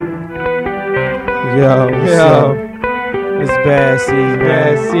Yo, it's Bad Seed, man.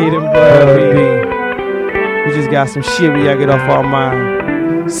 Bad Seed and Bud B. We just got some shit we gotta get off our mind.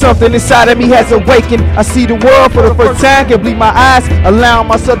 Something inside of me has awakened. I see the world for the first time. Can't believe my eyes. Allowing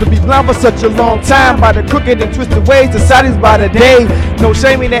myself to be blind for such a long time by the crooked and twisted ways decided by the day. No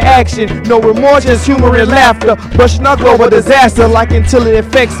shame in the action, no remorse, just humor and laughter. Brushing our global disaster like until it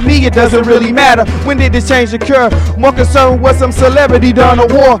affects me, it doesn't really matter. When did this change occur? More concerned with some celebrity done a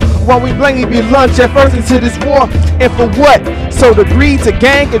war. While we blindly be launched at first into this war. And for what? So the greed to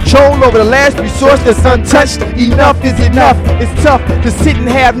gain control over the last resource that's untouched. Enough is enough. It's tough to sit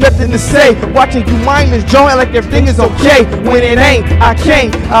and have nothing to say. Watching you mindless join like everything is okay. When it ain't, I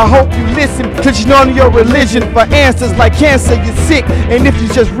can't. I hope you listen, cause you know your religion for answers like cancer, you're sick. And if you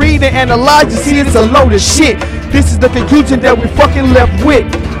just read and analyze, you see it's a load of shit. This is the conclusion that we fucking left with.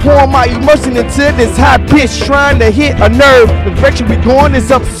 Pouring my emotion into this high pitch, trying to hit a nerve. The direction we going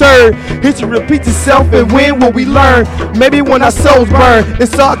is absurd. History repeats itself, and when will we learn? Maybe when our souls burn,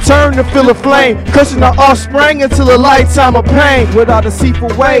 it's our turn to feel a flame, crushing our offspring until a lifetime of pain. With our deceitful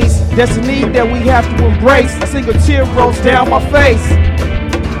ways, destiny that we have to embrace. A single tear rolls down my face.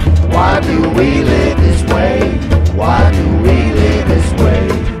 Why do we live this way? Why do we live this way?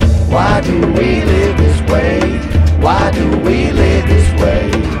 Why do we live this way? Why do we live this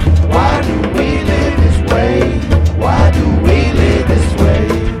way? Why do we live this way? Why do we live this way?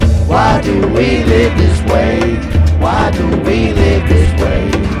 Why do we live this way? Why do we live this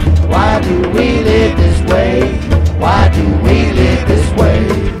way? Why do we live this way? Why do we live this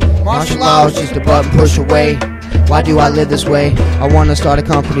way? Martial law is just a button push away. Why do I live this way? I want to start a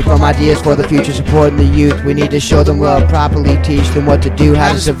company from ideas for the future, supporting the youth. We need to show them well, properly teach them what to do,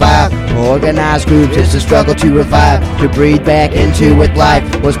 how to survive. Organized groups, it's a struggle to revive, to breathe back into with life.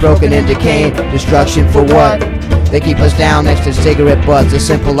 What's broken and decaying, destruction for what? They keep us down next to cigarette butts. A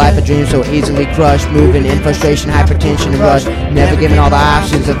simple life, a dream so easily crushed. Moving in frustration, hypertension and rush. Never given all the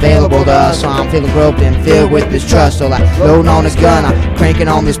options available to us. So I'm feeling groped and filled with mistrust. So like loading on this gun, I'm cranking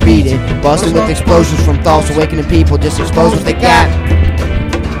on this beat and busting with explosions from thoughts, awakening people. Just expose what they got.